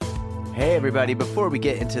Hey everybody, before we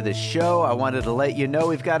get into the show, I wanted to let you know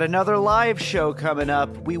we've got another live show coming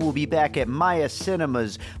up. We will be back at Maya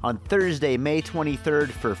Cinemas on Thursday, May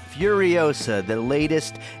 23rd for Furiosa, the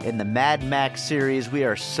latest in the Mad Max series. We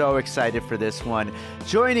are so excited for this one.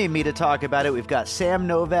 Joining me to talk about it, we've got Sam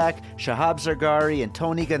Novak, Shahab Zargari, and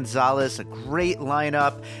Tony Gonzalez. A great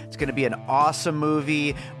lineup. It's going to be an awesome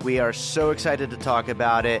movie. We are so excited to talk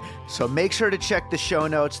about it. So make sure to check the show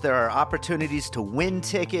notes. There are opportunities to win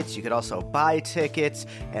tickets. You could also buy tickets,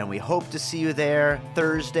 and we hope to see you there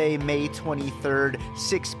Thursday, May 23rd,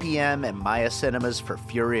 6 p.m. at Maya Cinemas for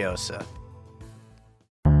Furiosa.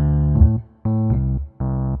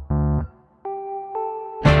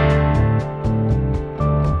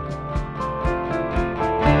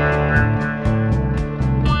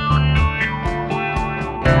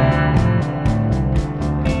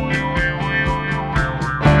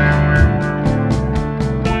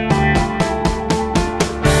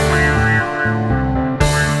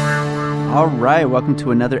 All right, welcome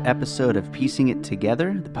to another episode of Piecing It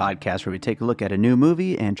Together, the podcast where we take a look at a new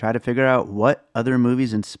movie and try to figure out what other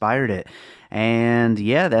movies inspired it. And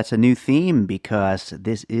yeah, that's a new theme because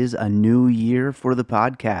this is a new year for the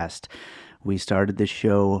podcast. We started the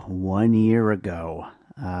show 1 year ago.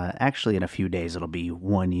 Actually, in a few days, it'll be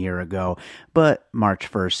 1 year ago. But March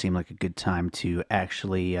 1st seemed like a good time to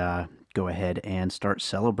actually go ahead and start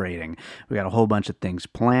celebrating. We got a whole bunch of things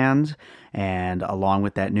planned, and along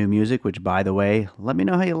with that new music, which, by the way, let me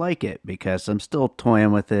know how you like it, because I'm still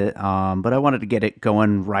toying with it, but I wanted to get it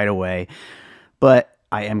going right away. But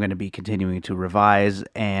I am going to be continuing to revise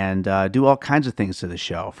and do all kinds of things to the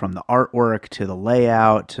show, from the artwork to the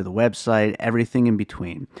layout to the website, everything in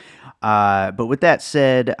between. But with that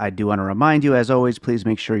said, I do want to remind you, as always, please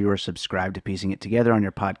make sure you are subscribed to Piecing It Together on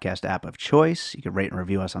your podcast app of choice. You can rate and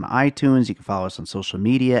review us on iTunes. You can follow us on social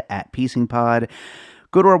media at PiecingPod.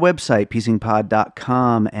 Go to our website,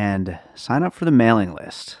 piecingpod.com, and sign up for the mailing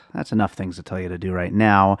list. That's enough things to tell you to do right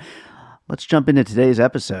now. Let's jump into today's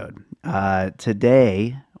episode.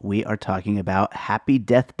 Today, we are talking about Happy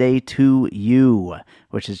Death Day to You,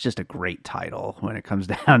 which is just a great title when it comes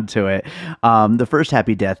down to it. The first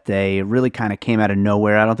Happy Death Day really kind of came out of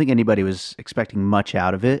nowhere. I don't think anybody was expecting much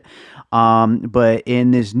out of it. But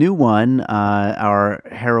in this new one, our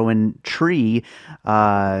heroine Tree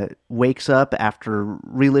wakes up after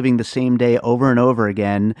reliving the same day over and over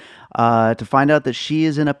again to find out that she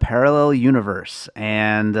is in a parallel universe,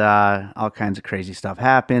 and all kinds of crazy stuff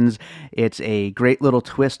happens. It's a great little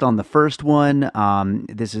twist on the first one.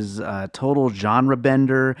 This is a total genre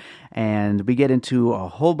bender, and we get into a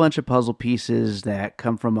whole bunch of puzzle pieces that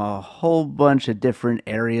come from a whole bunch of different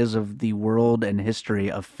areas of the world and history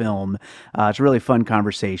of film. It's a really fun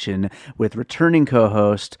conversation with returning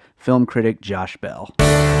co-host, film critic Josh Bell.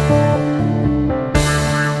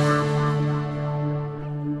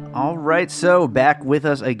 All right, so back with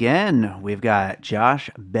us again, we've got Josh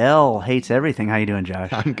Bell. Hates everything. How you doing, Josh?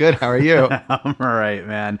 I'm good. How are you? I'm all right,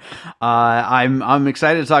 man. I'm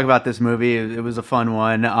excited to talk about this movie. It was a fun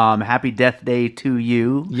one. Happy Death Day to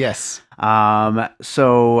You. Yes.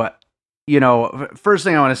 So, you know, first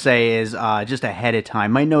thing I want to say is just ahead of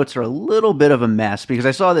time, my notes are a little bit of a mess because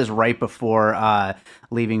I saw this right before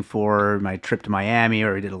leaving for my trip to Miami,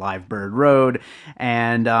 where we did a Live Bird Road,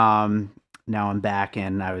 and now I'm back,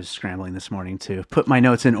 and I was scrambling this morning to put my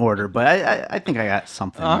notes in order, but I think I got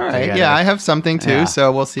something. All right. Together. Yeah, I have something too, yeah.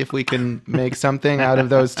 So we'll see if we can make something out of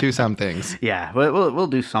those two somethings. Yeah, we'll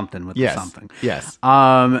do something with the something. Yes.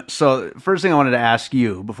 So first thing I wanted to ask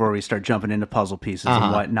you before we start jumping into puzzle pieces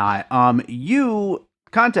and whatnot, you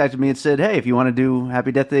contacted me and said, hey, if you want to do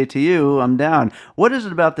Happy Death Day to You, I'm down. What is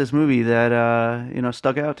it about this movie that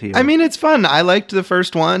stuck out to you? I mean, it's fun. I liked the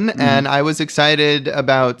first one, and I was excited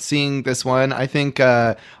about seeing this one. I think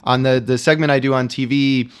on the segment I do on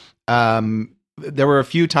TV, there were a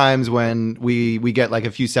few times when we get like a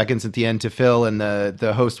few seconds at the end to fill, and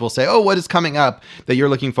the host will say, oh, what is coming up that you're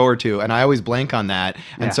looking forward to? And I always blank on that.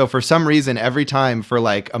 And so for some reason, every time for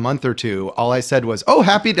like a month or two, all I said was, oh,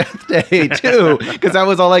 Happy Death Day too, because that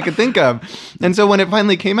was all I could think of. And so when it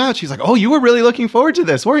finally came out, she's like, oh, you were really looking forward to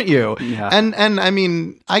this, weren't you? Yeah. And I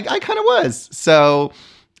mean, I kind of was. So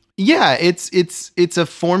yeah, it's a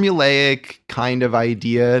formulaic kind of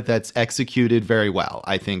idea that's executed very well,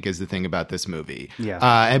 I think, is the thing about this movie. Yeah.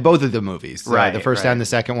 And both of the movies, the first and the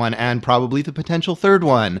second one, and probably the potential third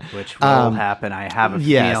one, which will happen. I have a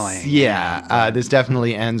feeling. Yeah. This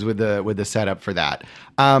definitely ends with the setup for that.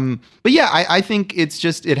 But yeah, I think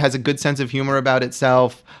it has a good sense of humor about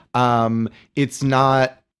itself. It's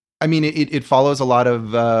not. I mean, it follows a lot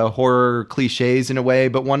of horror cliches in a way,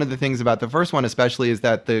 but one of the things about the first one especially is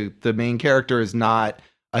that the main character is not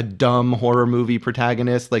a dumb horror movie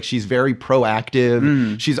protagonist. Like, she's very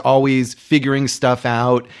proactive. She's always figuring stuff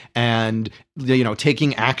out and, you know,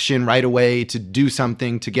 taking action right away to do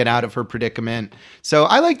something to get out of her predicament. So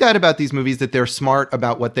I like that about these movies, that they're smart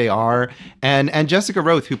about what they are. And Jessica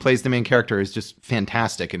Roth, who plays the main character, is just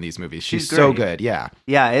fantastic in these movies. She's so good. Yeah.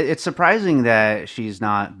 Yeah. It's surprising that she's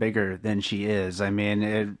not bigger than she is. I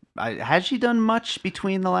mean, has she done much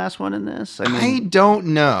between the last one and this? I mean, I don't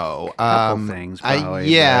know. A couple things,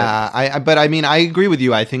 probably. But I mean, I agree with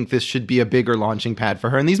you. I think this should be a bigger launching pad for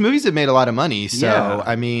her. And these movies have made a lot of money. So,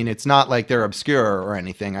 I mean, it's not like they're obscure or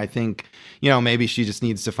anything. I think, you know, maybe she just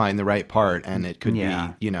needs to find the right part, and it could be,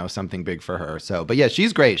 you know, something big for her. So, but yeah,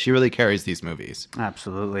 she's great. She really carries these movies.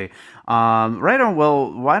 Absolutely. Right on.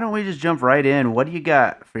 Well, why don't we just jump right in? What do you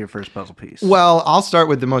got for your first puzzle piece? Well, I'll start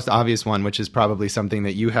with the most obvious one, which is probably something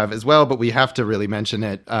that you have as well, but we have to really mention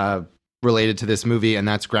it related to this movie, and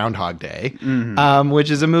that's Groundhog Day,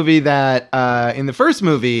 which is a movie that in the first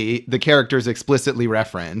movie, the characters explicitly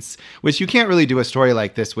reference, which you can't really do a story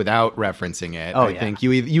like this without referencing it. I think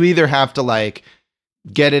you either have to like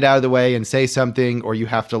get it out of the way and say something, or you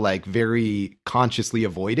have to like very consciously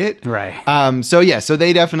avoid it. Right. So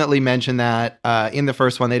they definitely mention that in the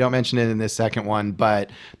first one. They don't mention it in this second one, but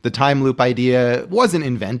the time loop idea wasn't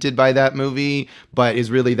invented by that movie, but is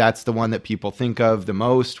really, that's the one that people think of the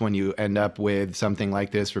most when you end up with something like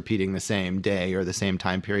this repeating the same day or the same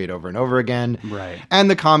time period over and over again. Right. And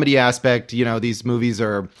the comedy aspect, you know, these movies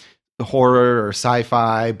are horror or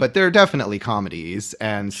sci-fi, but they're definitely comedies,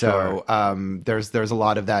 and so there's a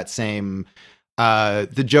lot of that same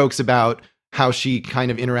the jokes about how she kind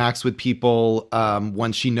of interacts with people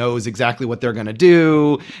when she knows exactly what they're going to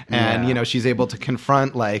do, and you know, she's able to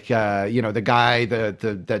confront like you know, the guy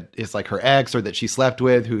that is like her ex or that she slept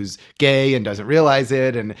with, who's gay and doesn't realize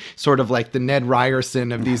it, and sort of like the Ned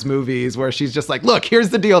Ryerson of these movies, where she's just like, look, here's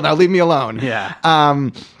the deal, now leave me alone.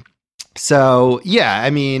 So yeah, I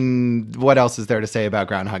mean, what else is there to say about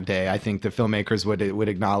Groundhog Day? I think the filmmakers would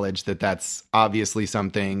acknowledge that that's obviously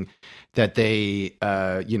something that they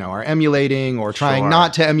you know, are emulating or trying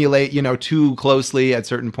not to emulate, you know, too closely at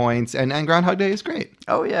certain points. And Groundhog Day is great.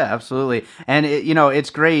 Oh yeah, absolutely. And it, you know, it's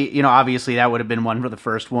great. You know, obviously that would have been one for the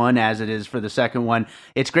first one, as it is for the second one.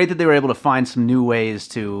 It's great that they were able to find some new ways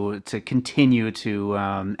to continue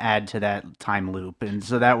to add to that time loop, and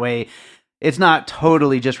so that way, it's not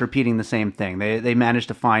totally just repeating the same thing. They managed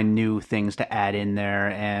to find new things to add in there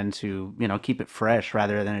and to, you know, keep it fresh,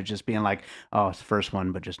 rather than it just being like, oh, it's the first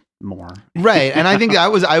one, but just more. Right. And I think I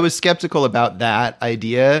was skeptical about that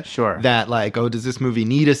idea. Sure. That like, oh, does this movie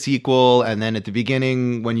need a sequel? And then at the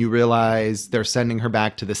beginning, when you realize they're sending her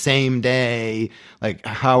back to the same day, like,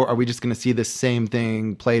 how are we just going to see the same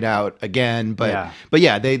thing played out again? But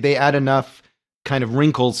yeah, they add enough kind of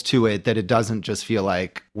wrinkles to it that it doesn't just feel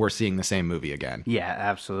like we're seeing the same movie again. Yeah,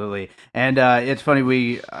 absolutely. And it's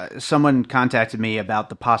funny, someone contacted me about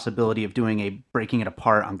the possibility of doing a Breaking It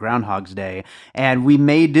Apart on Groundhog's Day, and we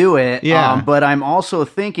may do it. But I'm also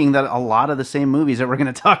thinking that a lot of the same movies that we're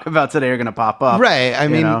going to talk about today are going to pop up. Right. I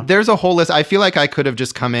mean, there's a whole list. I feel like I could have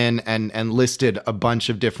just come in and listed a bunch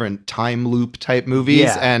of different time loop type movies,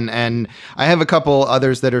 and I have a couple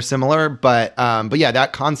others that are similar, but yeah,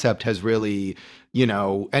 that concept has really, you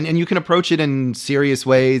know, and you can approach it in serious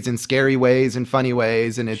ways, in scary ways, in funny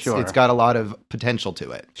ways, and it's got a lot of potential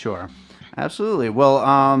to it. Sure. Absolutely. Well,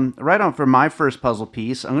 right on for my first puzzle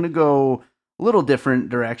piece, I'm going to go a little different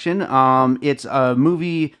direction. It's a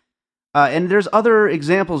movie, and there's other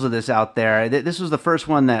examples of this out there. This was the first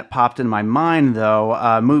one that popped in my mind,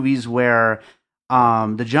 though, movies where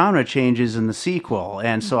the genre changes in the sequel,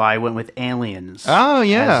 and so I went with Aliens. Oh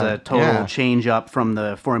yeah, as a total change up from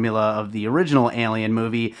the formula of the original Alien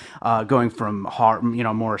movie, going from horror, you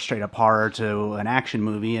know, more straight up horror to an action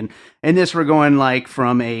movie, and in this we're going like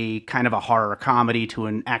from a kind of a horror comedy to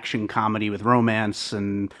an action comedy with romance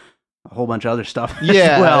and a whole bunch of other stuff as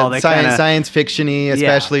well. Science fiction-y,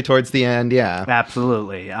 especially towards the end. Yeah,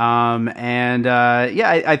 absolutely.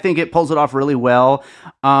 I think it pulls it off really well.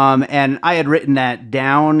 And I had written that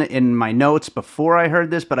down in my notes before I heard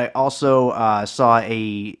this, but I also saw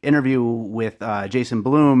a interview with Jason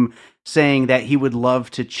Blum saying that he would love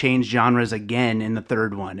to change genres again in the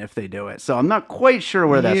third one if they do it. So I'm not quite sure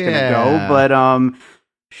where that's going to go, but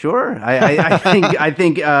sure. I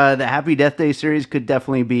think the Happy Death Day series could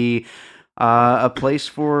definitely be a place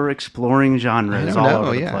for exploring genres all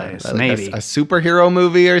over the place. Like Maybe a superhero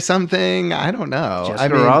movie or something. I don't know.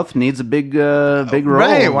 Jessica Rothe needs a big role.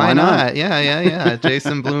 Right? Why not? Yeah.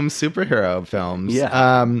 Jason Blum's superhero films.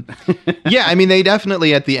 Yeah. Yeah. I mean, they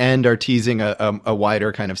definitely at the end are teasing a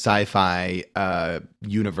wider kind of sci-fi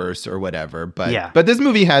universe or whatever. But this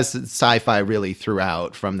movie has sci-fi really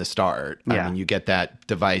throughout from the start. Yeah. I mean, you get that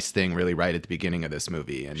device thing really right at the beginning of this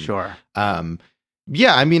movie. And sure.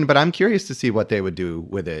 Yeah, I mean, but I'm curious to see what they would do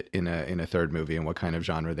with it in a third movie and what kind of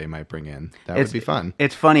genre they might bring in. That would be fun.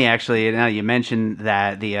 It's funny, actually. Now you mentioned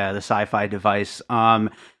that the sci-fi device. That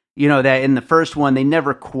in the first one they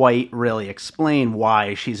never quite really explain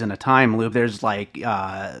why she's in a time loop. There's like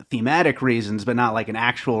thematic reasons, but not like an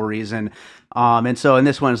actual reason. And so in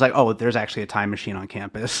this one, it's like, oh, there's actually a time machine on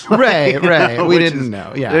campus. Right. We didn't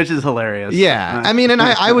know. Yeah. Which is hilarious. Yeah. I mean, and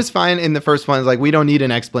I was fine in the first one. It's like, we don't need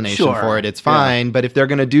an explanation for it. It's fine. Yeah. But if they're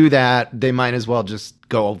going to do that, they might as well just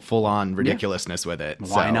go full on ridiculousness with it.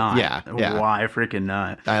 Why not? Yeah. Why freaking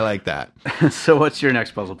not? I like that. So what's your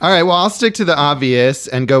next puzzle piece? All right. Well, I'll stick to the obvious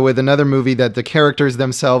and go with another movie that the characters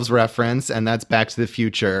themselves reference, and that's Back to the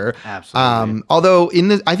Future. Absolutely. Although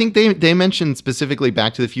I think they mentioned specifically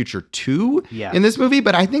Back to the Future 2 in this movie,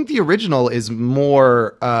 but I think the original is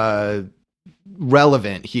more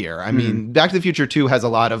relevant here. I mean, Back to the Future 2 has a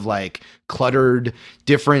lot of like cluttered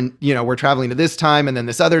different, we're traveling to this time and then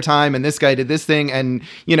this other time and this guy did this thing. And,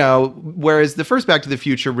 whereas the first Back to the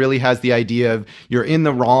Future really has the idea of you're in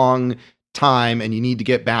the wrong time and you need to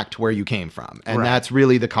get back to where you came from. And that's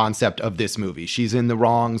really the concept of this movie. She's in the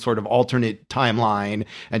wrong sort of alternate timeline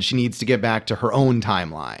and she needs to get back to her own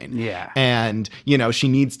timeline. Yeah. And, she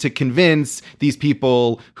needs to convince these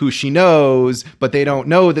people who she knows, but they don't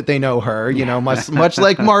know that they know her, much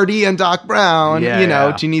like Marty and Doc Brown,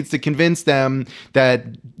 she needs to convince them that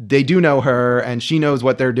they do know her and she knows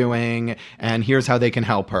what they're doing and here's how they can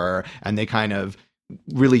help her. And they kind of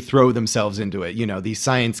really throw themselves into it. These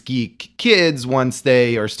science geek kids, college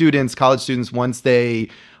students, once they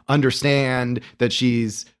understand that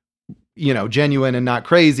she's, genuine and not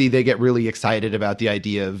crazy, they get really excited about the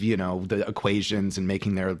idea of, the equations and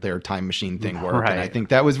making their time machine thing work. Right. And I think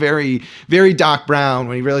that was very, very Doc Brown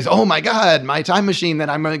when he realized, oh my God, my time machine that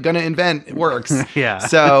I'm going to invent works. Yeah.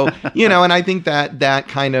 So, and I think that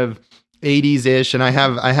kind of 80s-ish, and I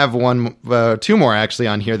have two more actually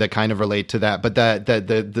on here that kind of relate to that, but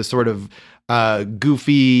the sort of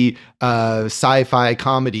goofy sci-fi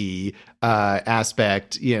comedy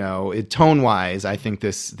aspect, tone-wise, I think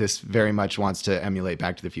this very much wants to emulate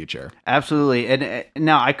Back to the Future. Absolutely. And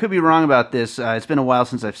now I could be wrong about this. It's been a while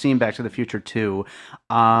since I've seen Back to the Future 2.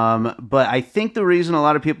 But I think the reason a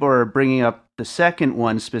lot of people are bringing up the second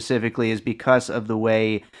one specifically is because of the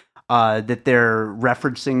way that they're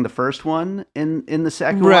referencing the first one in the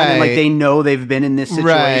second one. And like they know they've been in this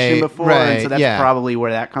situation before. And so that's probably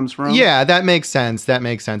where that comes from. Yeah, that makes sense. I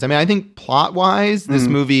mean, I think plot-wise, this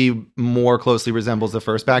movie more closely resembles the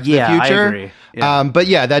first Back to the Future. I agree. Yeah. But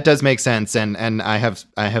yeah, that does make sense. And I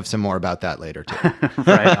have some more about that later too.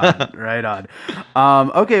 Right on.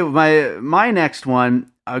 Okay, my next one.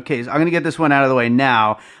 Okay, so I'm going to get this one out of the way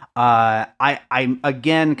now. I'm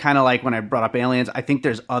again kind of like when I brought up Aliens. I think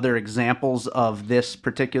there's other examples of this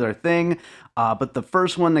particular thing, but the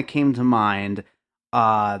first one that came to mind,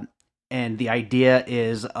 and the idea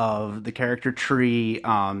is of the character Tree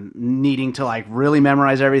needing to like really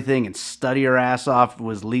memorize everything and study her ass off,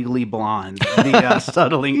 was Legally Blonde, the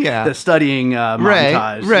studying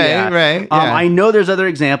montage. Right. I know there's other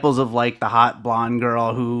examples of like the hot blonde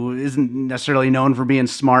girl who isn't necessarily known for being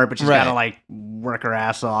smart, but she's got to like work her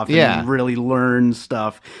ass off and really learn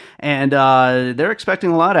stuff. And they're expecting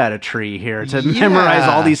a lot out of Tree here to memorize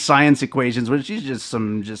all these science equations, when she's just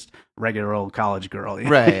some regular old college girl,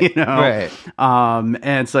 right? Right.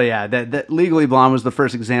 And so that Legally Blonde was the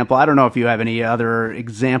first example. I don't know if you have any other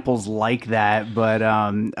examples like that, but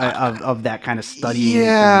of that kind of studying.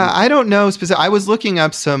 Yeah, I don't know specifically. I was looking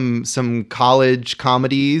up some college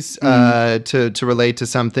comedies to relate to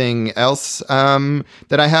something else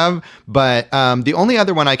that I have, but the only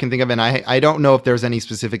other one I can think of, and I don't know if there's any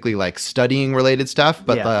specifically like studying related stuff,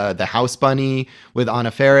 but the House Bunny with Anna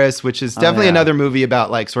Faris, which is definitely another movie about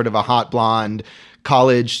like sort of a hot blonde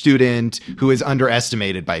college student who is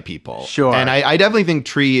underestimated by people. Sure. And I definitely think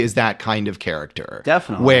Tree is that kind of character.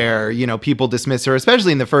 Definitely. Where, you know, people dismiss her,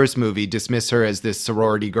 especially in the first movie, dismiss her as this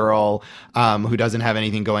sorority girl who doesn't have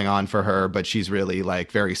anything going on for her, but she's really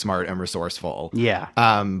like very smart and resourceful. Yeah.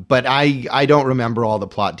 But I don't remember all the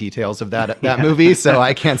plot details of that movie, so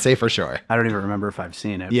I can't say for sure. I don't even remember if I've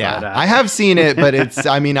seen it. Yeah, but, I have seen it, but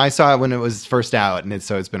I saw it when it was first out, and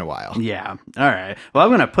so it's been a while. Yeah. All right. Well, I'm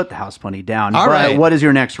going to put the House Bunny down. All right. What is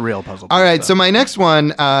your next real puzzle piece? All right. So my next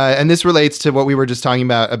one, and this relates to what we were just talking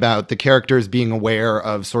about the characters being aware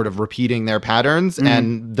of sort of repeating their patterns. Mm-hmm.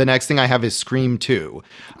 And the next thing I have is Scream 2,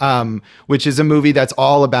 which is a movie that's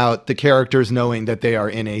all about the characters knowing that they are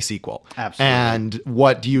in a sequel. Absolutely. And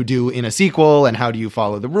what do you do in a sequel, and how do you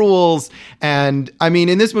follow the rules? And I mean,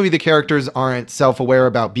 in this movie, the characters aren't self-aware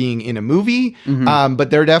about being in a movie, but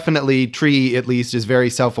they're definitely, Tree at least, is very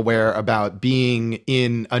self-aware about being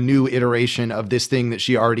in a new iteration of this thing that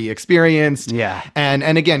she already experienced. Yeah.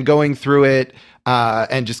 And again, going through it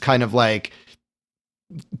and just kind of like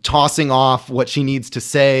tossing off what she needs to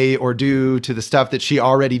say or do to the stuff that she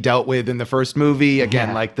already dealt with in the first movie,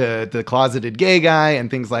 again, like the closeted gay guy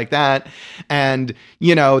and things like that. And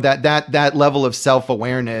you know, that level of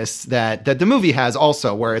self-awareness that the movie has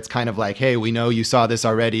also, where it's kind of like, hey, we know you saw this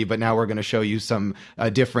already, but now we're going to show you some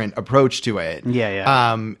different approach to it.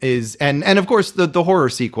 Is and of course the horror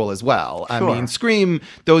sequel as well. Sure. I mean, Scream,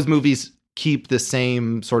 those movies keep the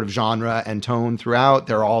same sort of genre and tone throughout.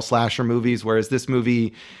 They're all slasher movies, whereas this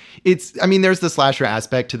movie, there's the slasher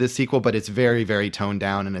aspect to this sequel, but it's very, very toned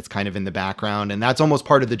down, and it's kind of in the background. And that's almost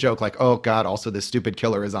part of the joke. Like, oh God, also this stupid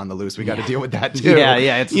killer is on the loose. We got to deal with that too. Yeah.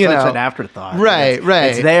 It's such an afterthought. Right.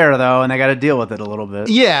 It's there though, and they got to deal with it a little bit.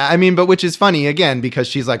 Yeah. I mean, but which is funny again, because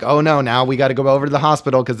she's like, oh no, now we got to go over to the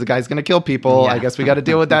hospital because the guy's going to kill people. Yeah. I guess we got to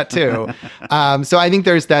deal with that too. So I think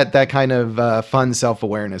there's that kind of fun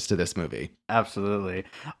self-awareness to this movie. Absolutely.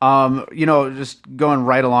 Just going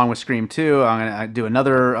right along with Scream 2, I'm going to do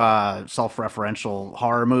another self-referential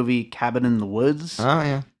horror movie, Cabin in the Woods. Oh,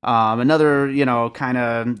 yeah. Another, kind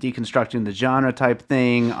of deconstructing the genre type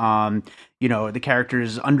thing. The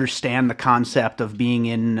characters understand the concept of being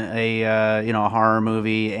in a horror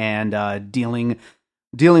movie and dealing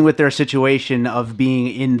with their situation of being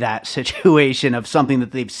in that situation of something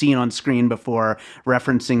that they've seen on screen before,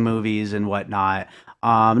 referencing movies and whatnot.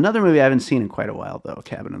 Another movie I haven't seen in quite a while, though,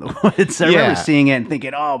 Cabin in the Woods. I remember seeing it and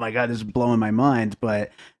thinking, oh my God, this is blowing my mind.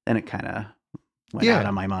 But then it kind of went out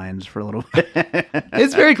of my mind for a little bit.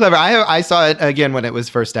 It's very clever. I saw it again when it was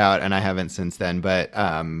first out, and I haven't since then. But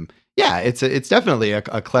it's definitely a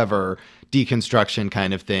clever deconstruction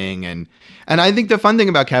kind of thing. And I think the fun thing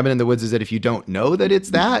about Cabin in the Woods is that if you don't know that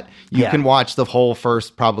it's that, you can watch the whole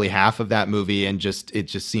first probably half of that movie and it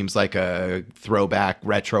just seems like a throwback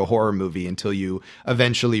retro horror movie until you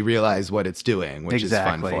eventually realize what it's doing, which is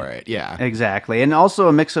fun for it. Yeah. Exactly. And also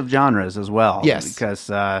a mix of genres as well. Yes. Because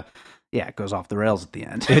it goes off the rails at the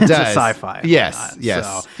end. It does. It's a sci-fi. Yes.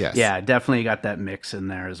 So, yeah, definitely got that mix in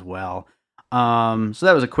there as well. So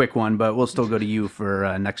that was a quick one, but we'll still go to you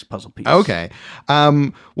for next puzzle piece. Okay.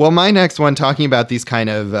 Well, my next one, talking about these kind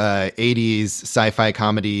of 80s sci-fi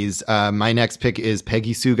comedies, my next pick is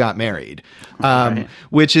Peggy Sue Got Married,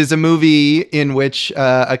 which is a movie in which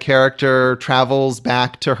a character travels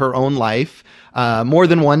back to her own life. More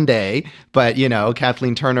than one day, but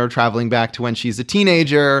Kathleen Turner traveling back to when she's a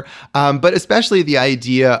teenager, but especially the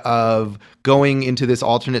idea of going into this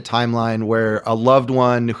alternate timeline where a loved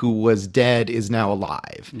one who was dead is now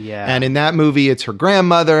alive. Yeah. And in that movie, it's her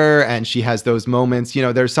grandmother, and she has those moments.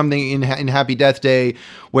 There's something in Happy Death Day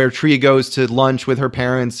where Tree goes to lunch with her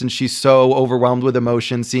parents, and she's so overwhelmed with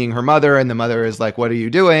emotion seeing her mother, and the mother is like, "What are you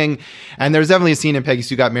doing?" And there's definitely a scene in Peggy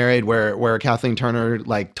Sue Got Married where Kathleen Turner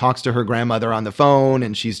like talks to her grandmother on the phone,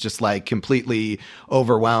 and she's just like completely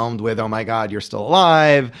overwhelmed with, "Oh my God, you're still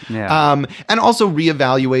alive." Yeah. And also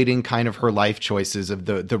reevaluating kind of her life choices of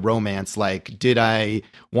the romance. Like, did I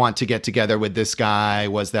want to get together with this guy?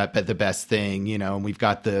 Was that the best thing? And we've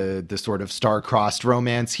got the sort of star-crossed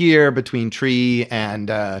romance here between Tree and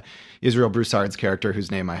Israel Broussard's character, whose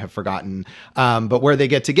name I have forgotten, but where they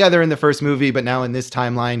get together in the first movie, but now in this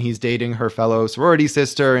timeline, he's dating her fellow sorority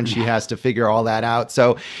sister, and she has to figure all that out.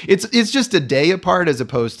 So it's just a day apart as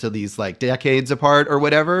opposed to these like decades apart or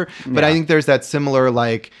whatever. But I think there's that similar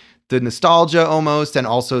like the nostalgia almost, and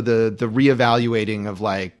also the reevaluating of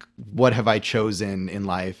like, what have I chosen in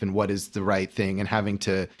life and what is the right thing, and having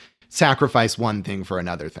to sacrifice one thing for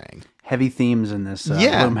another thing. Heavy themes in this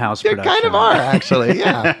Blumhouse production. They kind of are, actually.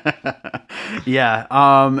 Yeah. Yeah.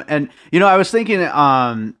 And I was thinking,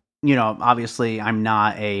 you know, obviously I'm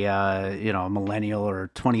not a you know, millennial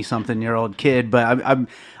or 20-something-year-old kid, but I'm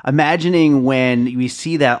imagining when we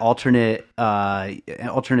see that alternate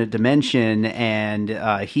dimension, and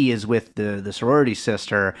he is with the sorority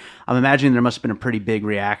sister. I'm imagining there must have been a pretty big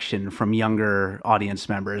reaction from younger audience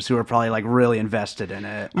members who are probably like really invested in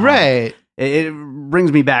it. Right. It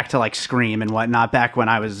brings me back to like Scream and whatnot, back when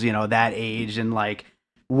I was, you know, that age, and like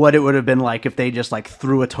what it would have been like if they just like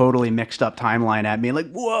threw a totally mixed up timeline at me, like,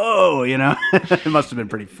 whoa, you know. It must have been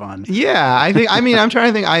pretty fun. Yeah, I mean, I'm trying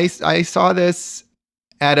to think. I saw this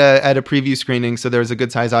at a preview screening, so there was a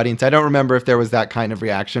good sized audience. I don't remember if there was that kind of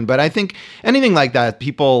reaction, but I think anything like that,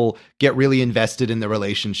 people get really invested in the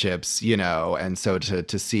relationships, you know, and so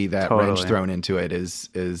to see that wrench thrown into it is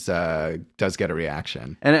does get a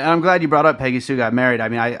reaction. And I'm glad you brought up Peggy Sue Got Married. I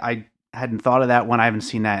mean, I hadn't thought of that one. I haven't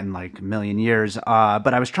seen that in like a million years.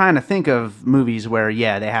 But I was trying to think of movies where,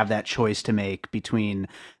 yeah, they have that choice to make between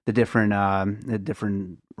the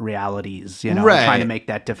different realities, you know, right. Trying to make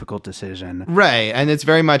that difficult decision. Right. And it's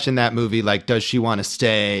very much in that movie, like, does she want to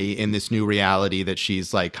stay in this new reality that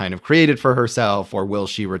she's like kind of created for herself, or will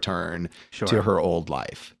she return to her old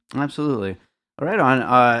life? Absolutely. Right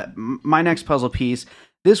on. My next puzzle piece.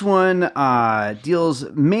 This one deals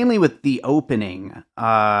mainly with the opening,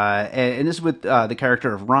 and this is with the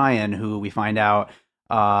character of Ryan, who we find out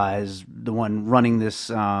is the one running this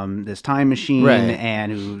time machine, right.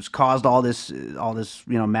 and who's caused all this you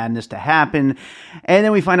know, madness to happen. And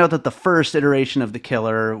then we find out that the first iteration of the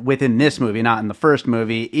killer within this movie, not in the first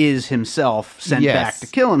movie, is himself sent back to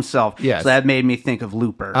kill himself. Yes. So that made me think of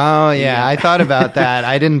Looper. Oh yeah, I thought about that.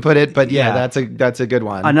 I didn't put it, but yeah, that's a good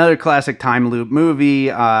one. Another classic time loop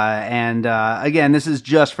movie, and again, this is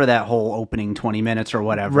just for that whole opening 20 minutes or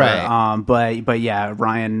whatever. Right. But yeah,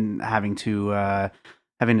 Ryan having to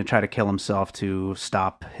try to kill himself to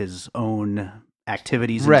stop his own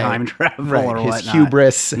activities in time travel or his whatnot.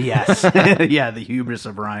 Hubris. Yes. Yeah, the hubris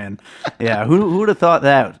of Ryan. Yeah, who would have thought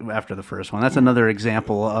that after the first one? That's another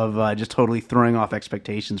example of just totally throwing off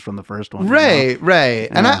expectations from the first one. Right, you know? right.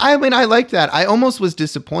 And I mean, I liked that. I almost was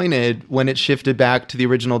disappointed when it shifted back to the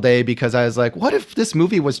original day, because I was like, what if this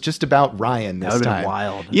movie was just about Ryan this time? That would have been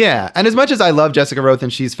wild. Yeah. And as much as I love Jessica Rothe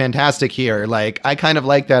and she's fantastic here, like, I kind of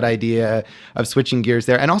like that idea of switching gears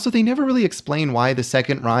there. And also, they never really explain why the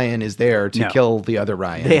second Ryan is there to kill the other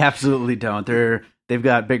Ryan. They absolutely don't. They've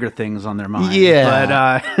got bigger things on their mind.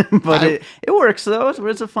 Yeah, but it works though.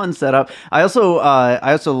 It's a fun setup. I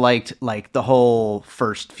also liked like the whole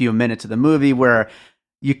first few minutes of the movie where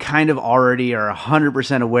you kind of already are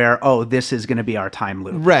 100% aware, oh, this is going to be our time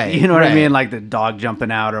loop. Right. You know what I mean? Like the dog jumping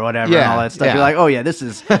out or whatever and all that stuff. Yeah. You're like, oh yeah, this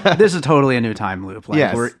is totally a new time loop.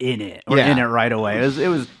 Like we're in it. We're in it right away.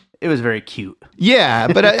 It was very cute. Yeah,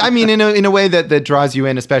 but I mean, in a way that draws you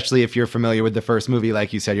in, especially if you're familiar with the first movie,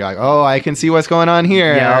 like you said, you're like, oh, I can see what's going on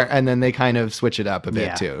here. Yep. And then they kind of switch it up a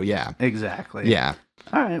bit too. Yeah. Exactly. Yeah.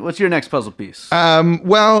 All right. What's your next puzzle piece?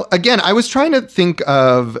 Well, again, I was trying to think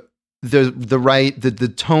of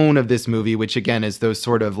the tone of this movie, which again is those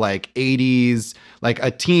sort of like 80s, like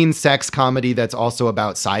a teen sex comedy that's also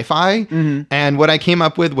about sci-fi. Mm-hmm. And what I came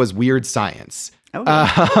up with was Weird Science.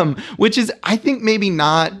 Okay. Which is, I think, maybe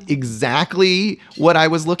not exactly what I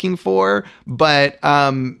was looking for, but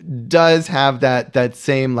does have that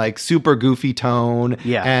same like super goofy tone.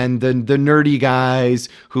 Yeah. And the nerdy guys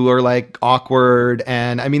who are like awkward.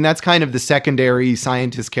 And I mean, that's kind of the secondary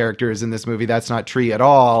scientist characters in this movie. That's not Tree at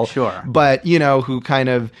all. Sure. But, you know, who kind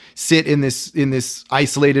of sit in this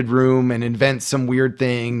isolated room and invent some weird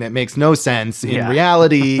thing that makes no sense in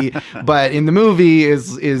reality, but in the movie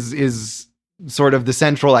is sort of the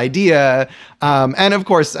central idea. And of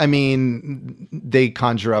course, I mean, they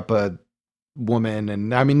conjure up a woman,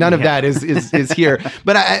 and I mean, none of that is here.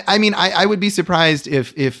 But I mean, I would be surprised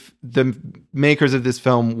if the makers of this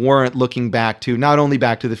film weren't looking back to not only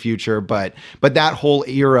Back to the Future, but that whole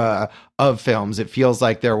era of films. It feels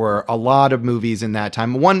like there were a lot of movies in that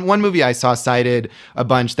time. One movie I saw cited a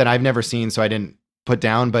bunch that I've never seen, so I didn't put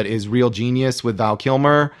down, but is Real Genius with Val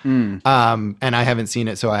Kilmer. And I haven't seen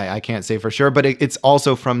it, so I can't say for sure, but it's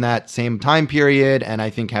also from that same time period, and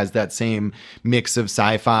I think has that same mix of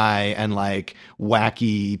sci-fi and like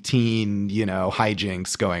wacky teen, you know,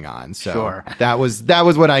 hijinks going on. So that was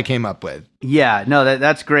what I came up with. Yeah, no,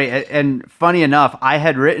 that's great. And funny enough, I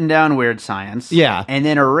had written down Weird Science. Yeah. And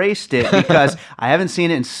then erased it because I haven't seen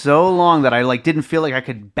it in so long that I like didn't feel like I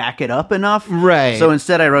could back it up enough. Right. So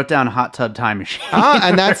instead I wrote down Hot Tub Time Machine.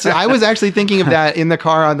 And I was actually thinking of that in the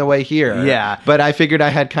car on the way here. Yeah. But I figured I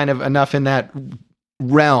had kind of enough in that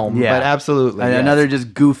realm. Yeah. But absolutely. Another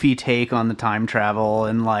just goofy take on the time travel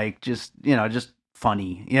and like just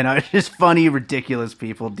funny. It's just funny, ridiculous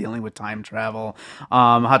people dealing with time travel.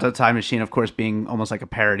 Hot Tub Time Machine, of course, being almost like a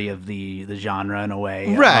parody of the genre in a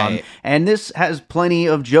way. Right. And this has plenty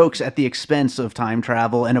of jokes at the expense of time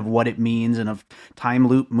travel and of what it means and of time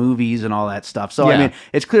loop movies and all that stuff. So, I mean,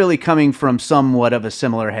 it's clearly coming from somewhat of a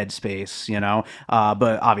similar headspace,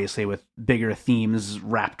 but obviously with bigger themes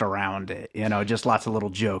wrapped around it, just lots of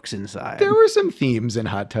little jokes inside. There were some themes in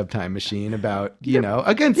Hot Tub Time Machine about,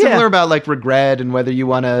 again, similar about like regret and whether you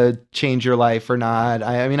want to change your life or not.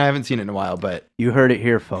 I mean, I haven't seen it in a while, but you heard it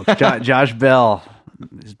here, folks. Josh Bell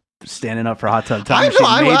is standing up for Hot Tub Time Machine.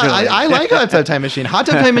 I like Hot Tub Time Machine. Hot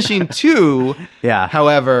Tub Time Machine 2,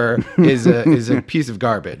 however, is a piece of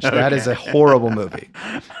garbage. Okay. That is a horrible movie.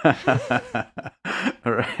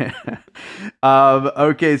 All right.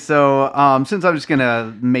 Okay, so since I'm just going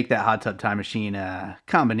to make that Hot Tub Time Machine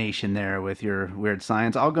combination there with your weird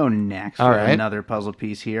science, I'll go next with another puzzle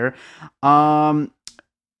piece here.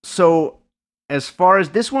 So as far as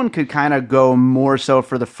this one could kind of go more so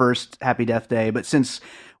for the first Happy Death Day, but since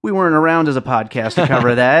we weren't around as a podcast to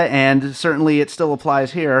cover that, and certainly it still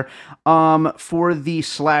applies here, for the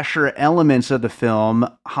slasher elements of the film,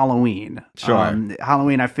 Halloween. Sure.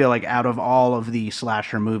 Halloween, I feel like out of all of the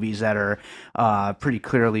slasher movies that are pretty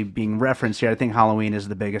clearly being referenced here, I think Halloween is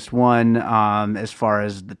the biggest one, as far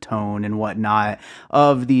as the tone and whatnot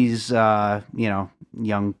of these,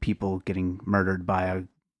 young people getting murdered by a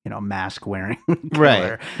mask wearing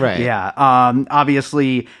killer. Right. Yeah.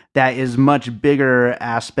 Obviously that is much bigger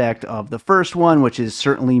aspect of the first one, which is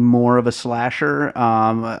certainly more of a slasher,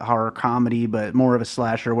 horror comedy, but more of a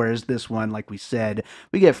slasher. Whereas this one, like we said,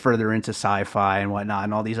 we get further into sci-fi and whatnot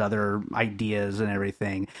and all these other ideas and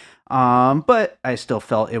everything. But I still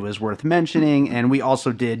felt it was worth mentioning. And we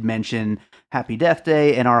also did mention Happy Death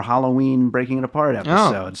Day in our Halloween Breaking It Apart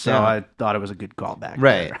episode. I thought it was a good callback.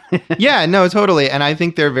 Right. Yeah, no, totally. And I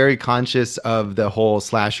think they're very conscious of the whole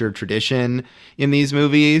slasher tradition in these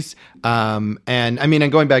movies. And I mean,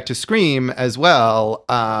 and going back to Scream as well,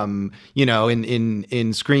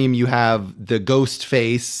 in Scream, you have the ghost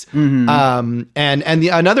face. Mm-hmm. And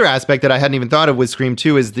another aspect that I hadn't even thought of with Scream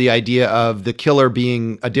 2 is the idea of the killer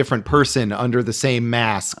being a different person under the same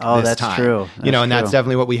mask. Oh, that's true. That's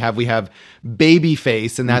definitely what we have. We have baby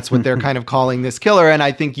face, and that's what they're kind of calling this killer. And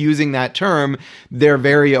I think using that term, they're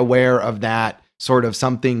very aware of that sort of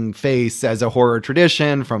something face as a horror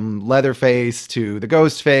tradition, from Leatherface to the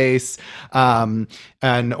ghost face. Or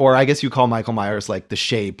I guess you call Michael Myers like the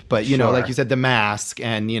Shape, but like you said, the mask.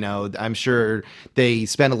 And, I'm sure they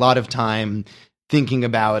spend a lot of time thinking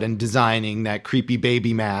about and designing that creepy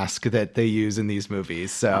baby mask that they use in these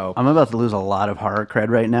movies. So I'm about to lose a lot of horror cred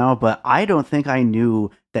right now, but I don't think I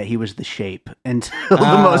knew that he was the Shape until the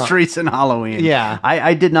most recent Halloween. Yeah.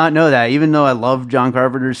 I did not know that, even though I love John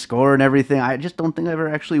Carpenter's score and everything. I just don't think I ever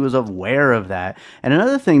actually was aware of that. And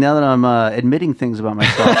another thing, now that I'm admitting things about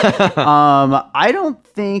myself, I don't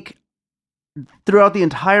think throughout the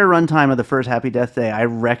entire runtime of the first Happy Death Day, I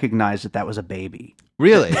recognized that was a baby.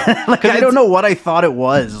 Really? I don't know what I thought it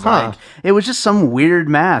was. Like, it was just some weird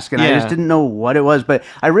mask, and I just didn't know what it was. But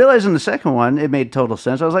I realized in the second one, it made total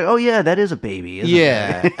sense. I was like, oh, yeah, that is a baby. Isn't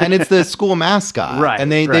it? And it's the school mascot. Right.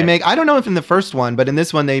 And they make, I don't know if in the first one, but in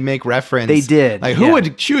this one, they make reference. They did. Like, who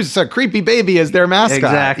would choose a creepy baby as their mascot?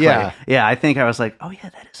 Exactly. Yeah, I think I was like, oh, yeah,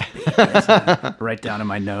 that is a baby. Right down in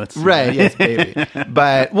my notes. Right, yes, baby.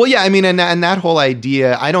 But, well, yeah, I mean, and that whole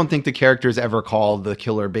idea, I don't think the characters ever call the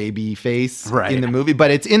killer baby face in the movie, but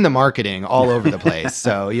it's in the marketing all over the place.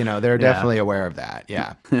 So, they're definitely aware of that.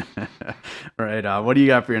 Yeah. Right. What do you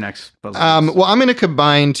got for your next puzzle? Well, I'm going to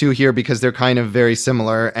combine two here because they're kind of very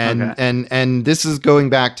similar. And this is going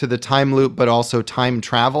back to the time loop, but also time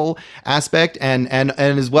travel aspect. And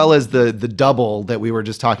as well as the double that we were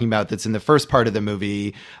just talking about that's in the first part of the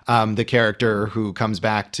movie, the character who goes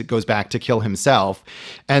back to kill himself.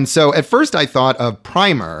 And so at first I thought of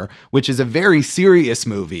Primer, which is a very serious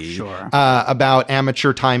movie about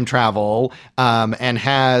amateur time travel, and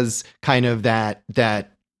has kind of that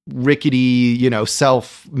rickety,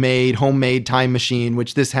 self-made, homemade time machine,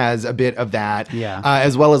 which this has a bit of that,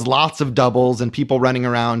 as well as lots of doubles and people running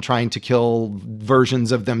around trying to kill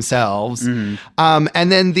versions of themselves. Mm-hmm.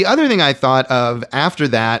 And then the other thing I thought of after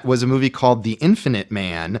that was a movie called The Infinite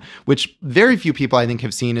Man, which very few people I think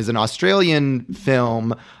have seen, is an Australian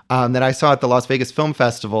film that I saw at the Las Vegas Film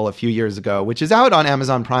Festival a few years ago, which is out on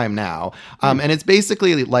Amazon Prime now. And it's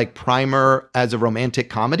basically like Primer as a romantic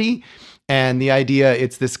comedy. And the idea,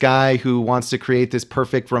 it's this guy who wants to create this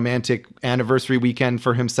perfect romantic anniversary weekend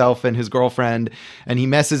for himself and his girlfriend, and he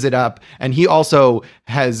messes it up. And he also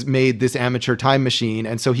has made this amateur time machine,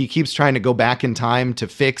 and so he keeps trying to go back in time to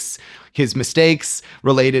fix his mistakes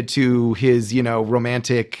related to his,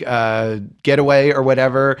 romantic getaway or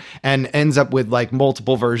whatever, and ends up with like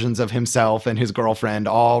multiple versions of himself and his girlfriend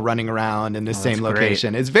all running around in the same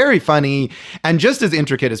location. It's very funny and just as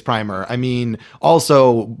intricate as Primer. I mean,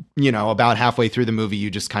 also, about halfway through the movie,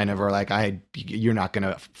 you just kind of are like, you're not going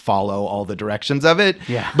to follow all the directions of it.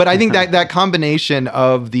 Yeah. But I think that combination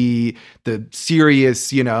of the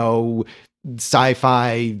serious,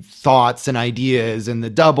 sci-fi thoughts and ideas and the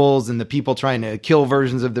doubles and the people trying to kill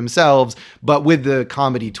versions of themselves, but with the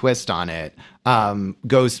comedy twist on it,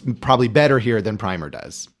 goes probably better here than Primer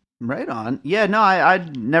does. Right on. Yeah, no,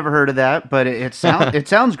 I'd never heard of that, but it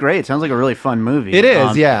sounds great. It sounds like a really fun movie. It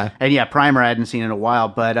is, yeah. And yeah, Primer I hadn't seen in a while,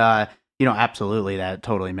 but absolutely, that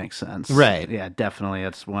totally makes sense. Right. Yeah, definitely.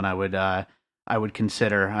 That's one I would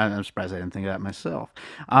consider. I'm surprised I didn't think of that myself.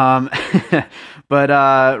 But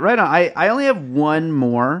right on. I only have one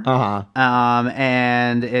more.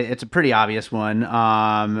 And it's a pretty obvious one.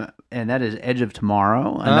 And that is Edge of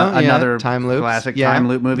Tomorrow, another time loop, classic time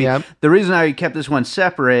loop movie. Yeah. The reason I kept this one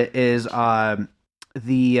separate is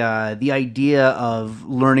the idea of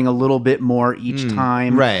learning a little bit more each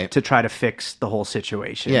time to try to fix the whole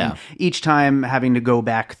situation. Yeah. Each time having to go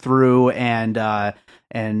back through and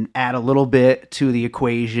add a little bit to the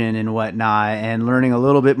equation and whatnot, and learning a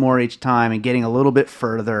little bit more each time and getting a little bit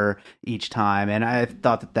further each time. And I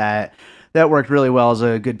thought that worked really well as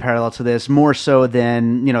a good parallel to this, more so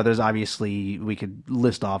than, there's obviously, we could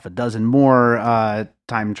list off a dozen more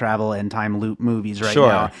time travel and time loop movies right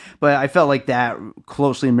now. But I felt like that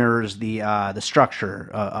closely mirrors the structure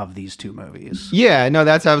of these two movies. Yeah, no,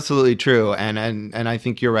 that's absolutely true. And I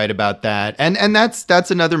think you're right about that. And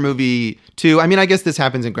that's another movie too. I mean, I guess this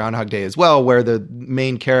happens in Groundhog Day as well, where the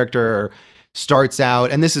main character starts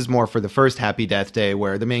out, and this is more for the first Happy Death Day,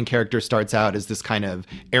 where the main character starts out as this kind of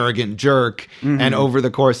arrogant jerk, and over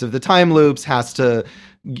the course of the time loops has to,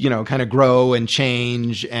 kind of grow and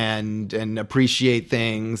change and appreciate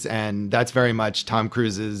things. And that's very much Tom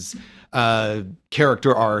Cruise's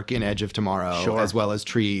character arc in Edge of Tomorrow, as well as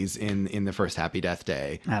Trees in the first Happy Death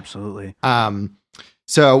Day. Absolutely.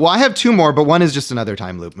 So, I have two more, but one is just another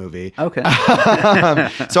time loop movie. Okay.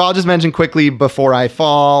 So I'll just mention quickly Before I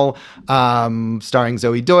Fall, starring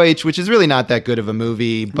Zoe Deutsch, which is really not that good of a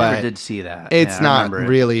movie, but never did see that. It's not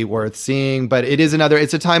really worth seeing, but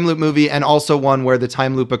it's a time loop movie, and also one where the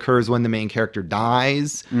time loop occurs when the main character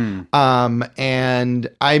dies. And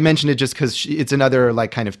I mentioned it just because it's another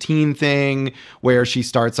like kind of teen thing where she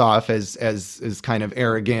starts off as kind of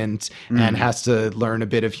arrogant and has to learn a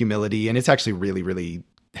bit of humility, and it's actually really, really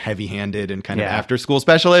heavy-handed and kind of after-school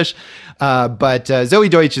specialish. But Zoe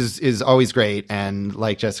Deutsch is always great, and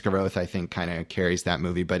like Jessica Rothe, I think kind of carries that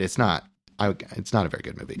movie, but it's not a very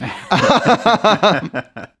good movie.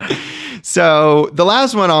 So the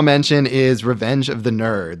last one I'll mention is Revenge of the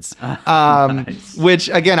Nerds, nice. Which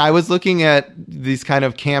again, I was looking at these kind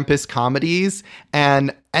of campus comedies,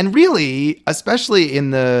 and really, especially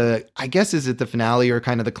in I guess, is it the finale or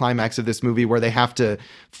kind of the climax of this movie where they have to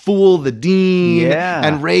fool the dean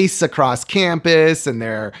and race across campus, and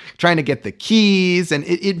they're trying to get the keys. And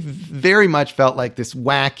it very much felt like this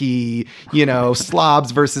wacky,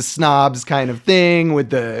 slobs versus snobs kind of thing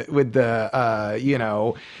with the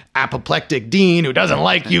apoplectic dean who doesn't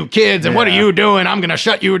like you kids. And what are you doing? I'm going to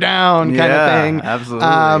shut you down kind of thing.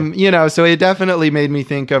 Absolutely. So it definitely made me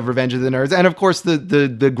think of Revenge of the Nerds. And of course,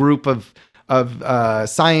 the group of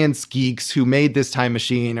science geeks who made this time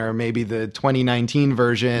machine, or maybe the 2019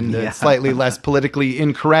 version, the slightly less politically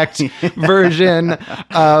incorrect version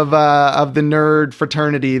of the nerd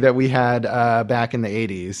fraternity that we had back in the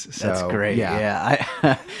 80s. So, that's great. Yeah.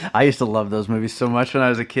 I used to love those movies so much when I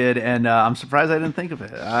was a kid, and I'm surprised I didn't think of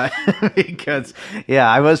it because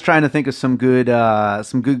I was trying to think of some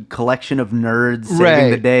good collection of nerds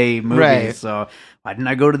saving the day movies. So why didn't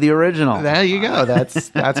I go to the original? There you go.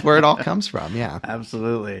 That's where it all comes from. Yeah,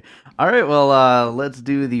 absolutely. All right. Well, let's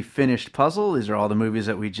do the finished puzzle. These are all the movies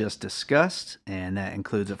that we just discussed, and that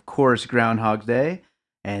includes, of course, Groundhog Day,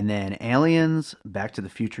 and then Aliens, Back to the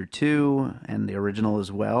Future 2, and the original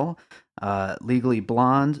as well. Legally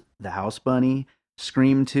Blonde, The House Bunny,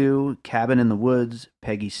 Scream 2, Cabin in the Woods,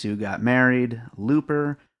 Peggy Sue Got Married,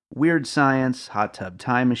 Looper, Weird Science, Hot Tub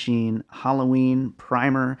Time Machine, Halloween,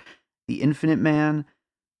 Primer, The Infinite Man,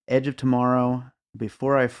 Edge of Tomorrow,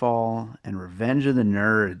 Before I Fall, and Revenge of the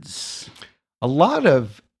Nerds. A lot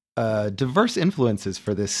of diverse influences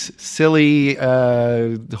for this silly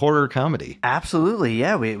horror comedy. Absolutely,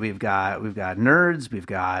 yeah. We've got nerds, we've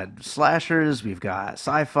got slashers, we've got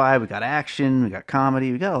sci-fi, we've got action, we've got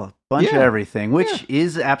comedy, we got a bunch of everything, which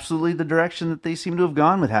is absolutely the direction that they seem to have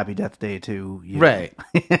gone with Happy Death Day 2. Right.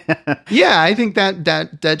 Yeah, I think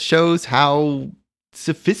that shows how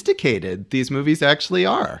sophisticated these movies actually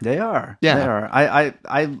are. They are. Yeah. They are.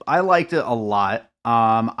 I liked it a lot.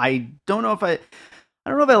 I don't know if I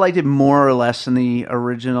liked it more or less than the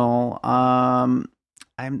original.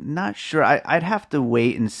 I'm not sure. I'd have to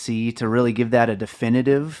wait and see to really give that a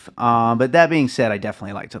definitive. But that being said, I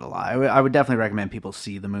definitely liked it a lot. I would definitely recommend people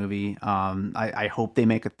see the movie. I hope they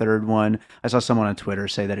make a third one. I saw someone on Twitter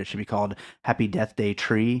say that it should be called Happy Death Day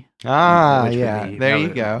Tree. Yeah. There you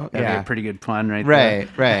go. That'd be a pretty good pun right there.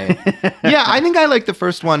 Right. Yeah, I think I like the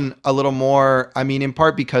first one a little more. I mean, in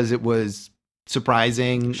part because it was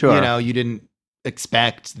surprising. Sure. You know, you didn't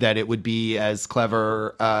expect that it would be as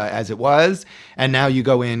clever as it was, and now you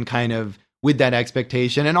go in kind of with that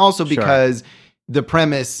expectation, and also because the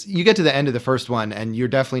premise, you get to the end of the first one and you're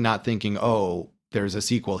definitely not thinking, oh, there's a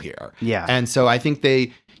sequel here. Yeah. And so I think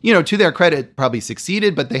they, you know, to their credit, probably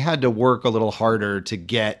succeeded, but they had to work a little harder to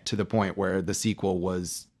get to the point where the sequel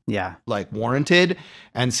was like warranted.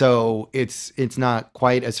 And so it's not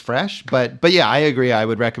quite as fresh, but yeah, I agree. I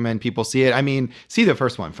would recommend people see it. I mean, see the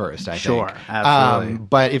first one first, I think. Sure, absolutely.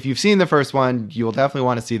 But if you've seen the first one, you will definitely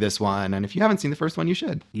want to see this one. And if you haven't seen the first one, you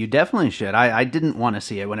should. You definitely should. I didn't want to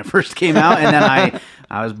see it when it first came out, and then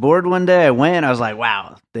I was bored one day. I went, I was like,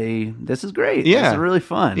 wow, this is great. Yeah. This is really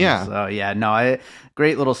fun. Yeah. So yeah, no,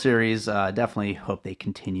 great little series. Definitely hope they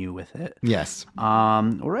continue with it. Yes.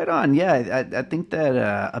 Right on. Yeah, I think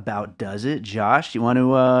that about does it. Josh, you want to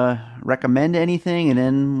recommend anything, and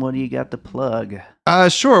then what do you got to plug?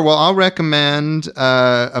 Sure. Well, I'll recommend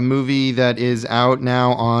a movie that is out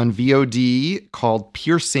now on VOD called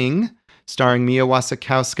Piercing, starring Mia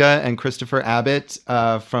Wasikowska and Christopher Abbott,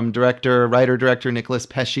 from writer-director Nicholas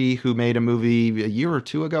Pesce, who made a movie a year or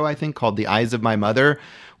two ago, I think, called The Eyes of My Mother,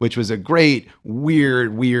 which was a great,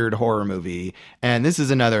 weird horror movie. And this is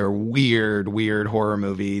another weird horror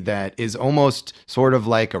movie that is almost sort of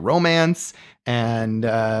like a romance and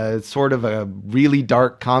sort of a really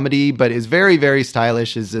dark comedy, but is very, very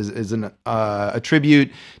stylish, is a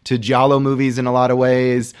tribute to giallo movies in a lot of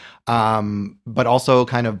ways, but also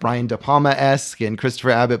kind of Brian De Palma-esque. And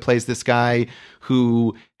Christopher Abbott plays this guy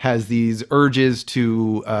who has these urges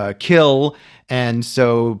to kill, and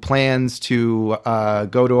so plans to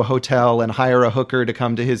go to a hotel and hire a hooker to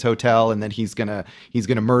come to his hotel, and then he's gonna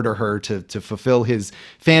murder her to fulfill his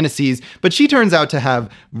fantasies. But she turns out to have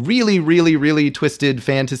really twisted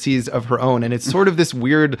fantasies of her own, and it's sort of this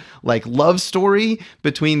weird like love story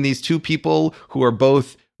between these two people who are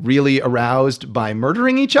both really aroused by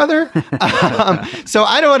murdering each other. So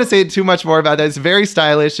I don't want to say too much more about that. It's very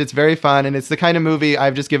stylish. It's very fun. And it's the kind of movie,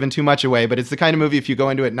 I've just given too much away, but it's the kind of movie, if you go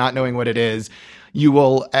into it not knowing what it is, you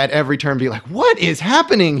will at every turn be like, what is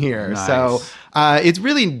happening here? Nice. So it's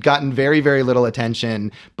really gotten very little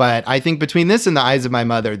attention. But I think between this and The Eyes of My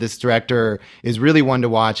Mother, this director is really one to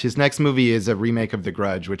watch. His next movie is a remake of The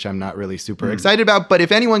Grudge, which I'm not really super excited about. But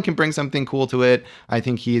if anyone can bring something cool to it, I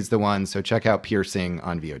think he is the one. So check out Piercing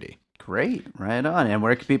on VOD. Great. Right on. And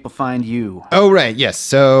where can people find you? Oh, right. Yes.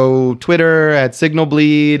 So Twitter at Signal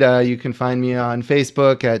Bleed. You can find me on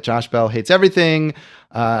Facebook at Josh Bell Hates Everything.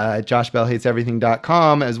 At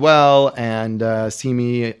joshbellhateseverything.com as well, and see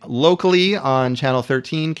me locally on Channel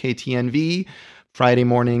 13 KTNV Friday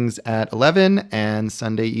mornings at 11 and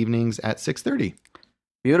Sunday evenings at 6:30.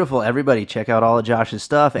 Beautiful. Everybody check out all of Josh's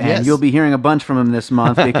stuff, and Yes. you'll be hearing a bunch from him this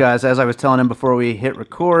month because, as I was telling him before we hit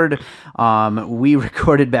record, we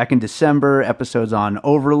recorded back in December episodes on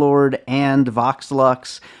Overlord and Vox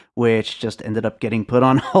Lux, which just ended up getting put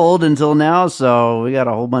on hold until now. So we got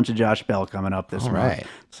a whole bunch of Josh Bell coming up this month. right.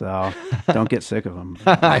 So don't get sick of him.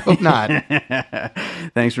 I hope not.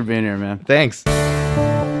 Thanks for being here, man. Thanks.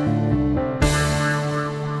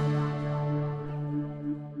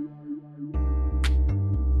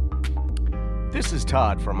 This is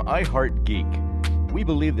Todd from iHeart Geek. We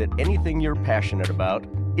believe that anything you're passionate about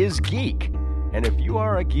is geek. And if you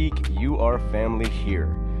are a geek, you are family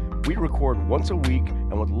here. We record once a week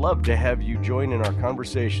and would love to have you join in our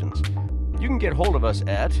conversations. You can get hold of us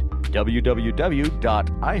at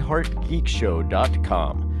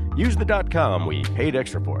www.iheartgeekshow.com. Use the .com, we paid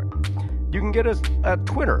extra for it. You can get us at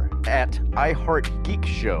Twitter at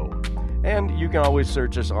iHeartGeekShow. And you can always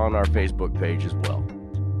search us on our Facebook page as well.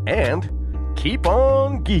 And keep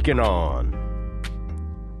on geeking on.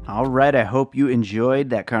 All right, I hope you enjoyed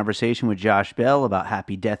that conversation with Josh Bell about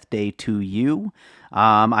Happy Death Day to You.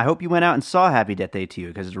 I hope you went out and saw Happy Death Day 2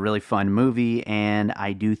 because it's a really fun movie, and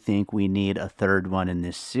I do think we need a third one in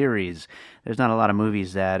this series. There's not a lot of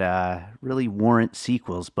movies that really warrant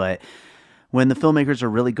sequels, but when the filmmakers are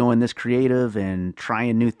really going this creative and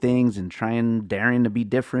trying new things and daring to be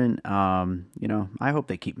different, I hope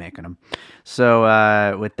they keep making them.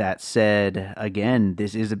 So with that said, again,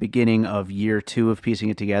 this is the beginning of year 2 of Piecing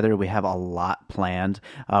It Together. We have a lot planned.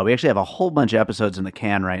 We actually have a whole bunch of episodes in the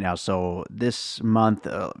can right now. So this month,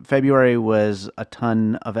 February was a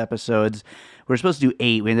ton of episodes. We were supposed to do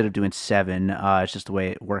 8. We ended up doing 7. It's just the way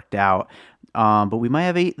it worked out. But we might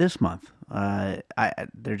have 8 this month.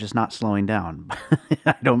 They're just not slowing down.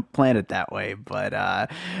 I don't plan it that way, but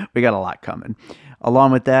we got a lot coming.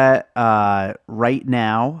 Along with that, right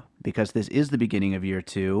now, because this is the beginning of year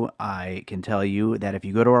 2, I can tell you that if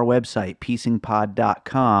you go to our website,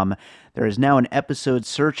 piecingpod.com, there is now an episode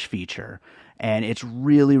search feature. And it's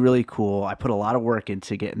really, really cool. I put a lot of work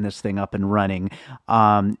into getting this thing up and running.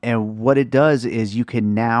 And what it does is you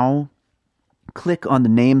can now click on the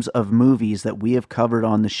names of movies that we have covered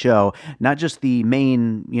on the show, not just the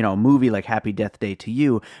main, movie like Happy Death Day to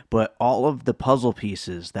You, but all of the puzzle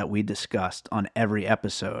pieces that we discussed on every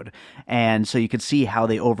episode. And so you could see how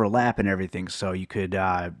they overlap and everything. So you could,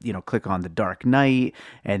 click on The Dark Knight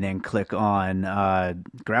and then click on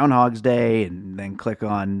Groundhog's Day and then click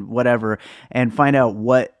on whatever and find out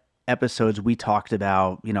what episodes we talked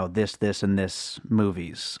about, this, and this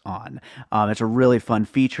movies on. It's a really fun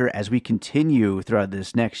feature as we continue throughout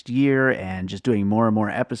this next year and just doing more and more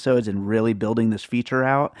episodes and really building this feature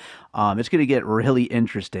out. It's going to get really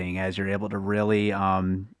interesting as you're able to really,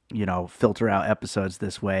 filter out episodes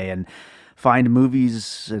this way and find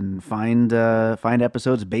movies and find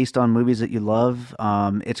episodes based on movies that you love.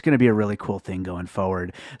 It's going to be a really cool thing going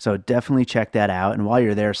forward. So definitely check that out. And while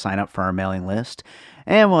you're there, sign up for our mailing list.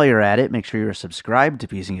 And while you're at it, make sure you're subscribed to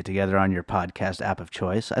Piecing It Together on your podcast app of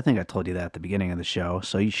choice. I think I told you that at the beginning of the show,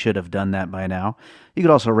 so you should have done that by now. You could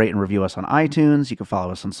also rate and review us on iTunes. You can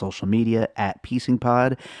follow us on social media at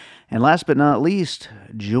PiecingPod. And last but not least,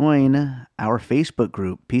 join our Facebook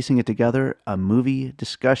group, Piecing It Together, a movie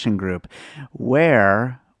discussion group,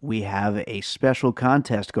 where we have a special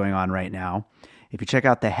contest going on right now. If you check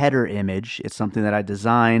out the header image, it's something that I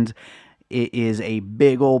designed. It is a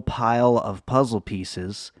big old pile of puzzle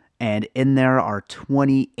pieces, and in there are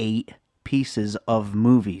 28 pieces of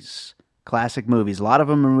movies, classic movies. A lot of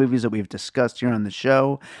them are movies that we've discussed here on the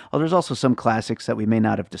show. Oh, there's also some classics that we may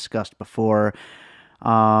not have discussed before.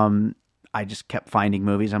 I just kept finding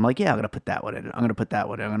movies. I'm like, yeah, I'm going to put that one in. I'm going to put that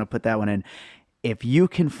one in. I'm going to put that one in. If you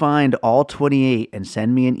can find all 28 and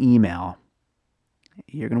send me an email,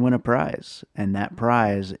 you're going to win a prize, and that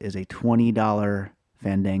prize is a $20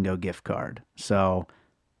 Fandango gift card. So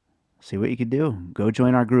see what you can do. Go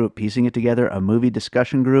join our group, Piecing It Together, a movie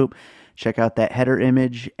discussion group. Check out that header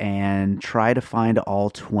image and try to find all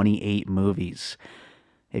 28 movies.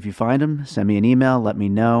 If you find them, send me an email, let me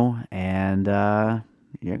know, and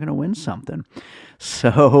you're going to win something.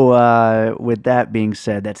 So with that being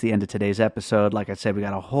said, that's the end of today's episode. Like I said, we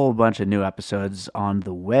got a whole bunch of new episodes on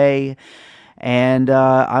the way. And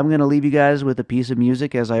I'm going to leave you guys with a piece of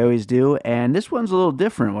music, as I always do. And this one's a little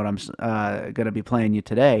different, what I'm going to be playing you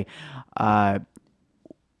today. The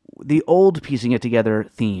old Piecing It Together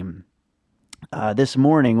theme. This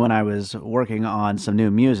morning when I was working on some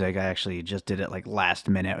new music, I actually just did it like last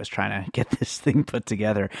minute. I was trying to get this thing put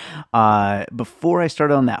together. Before I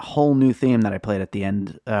started on that whole new theme that I played at the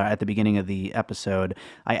end, at the beginning of the episode,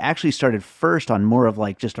 I actually started first on more of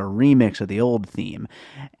like just a remix of the old theme.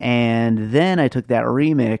 And then I took that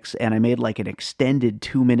remix and I made like an extended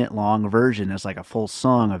 2-minute long version as like a full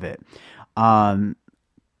song of it.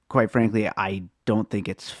 Quite frankly, I don't think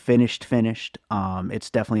it's finished. It's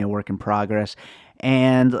definitely a work in progress.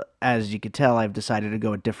 And as you can tell, I've decided to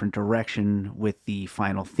go a different direction with the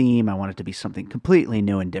final theme. I want it to be something completely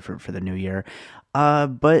new and different for the new year.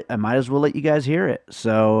 But I might as well let you guys hear it.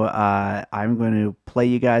 So I'm going to play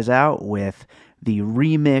you guys out with the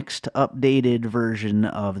remixed, updated version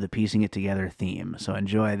of the Piecing It Together theme. So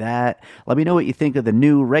enjoy that. Let me know what you think of the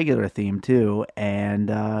new regular theme too. And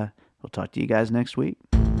we'll talk to you guys next week.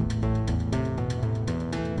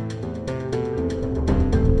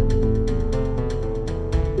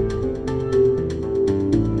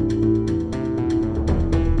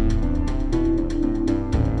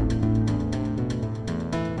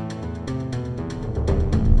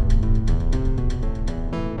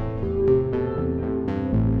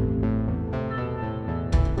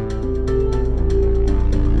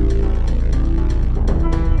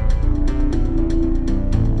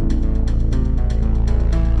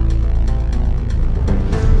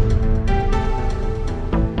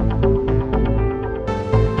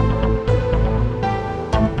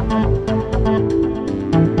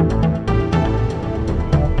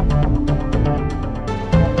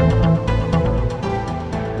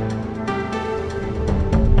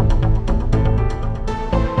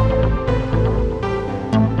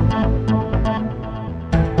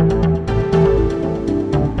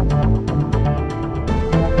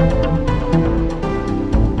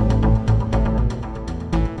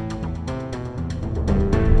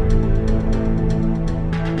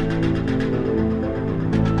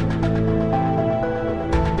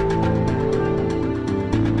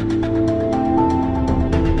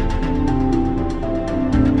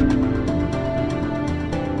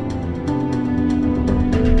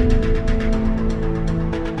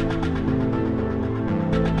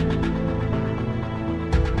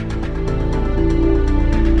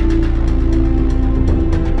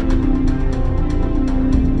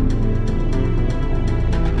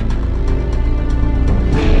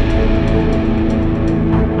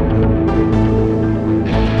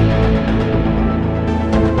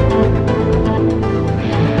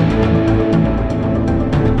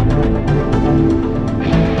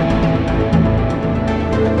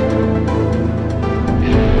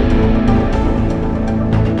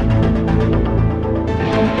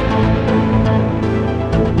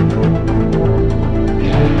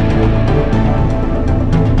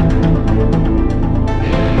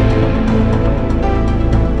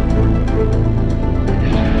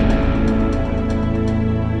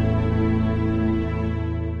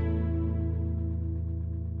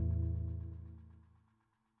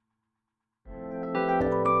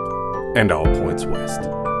 and all points west.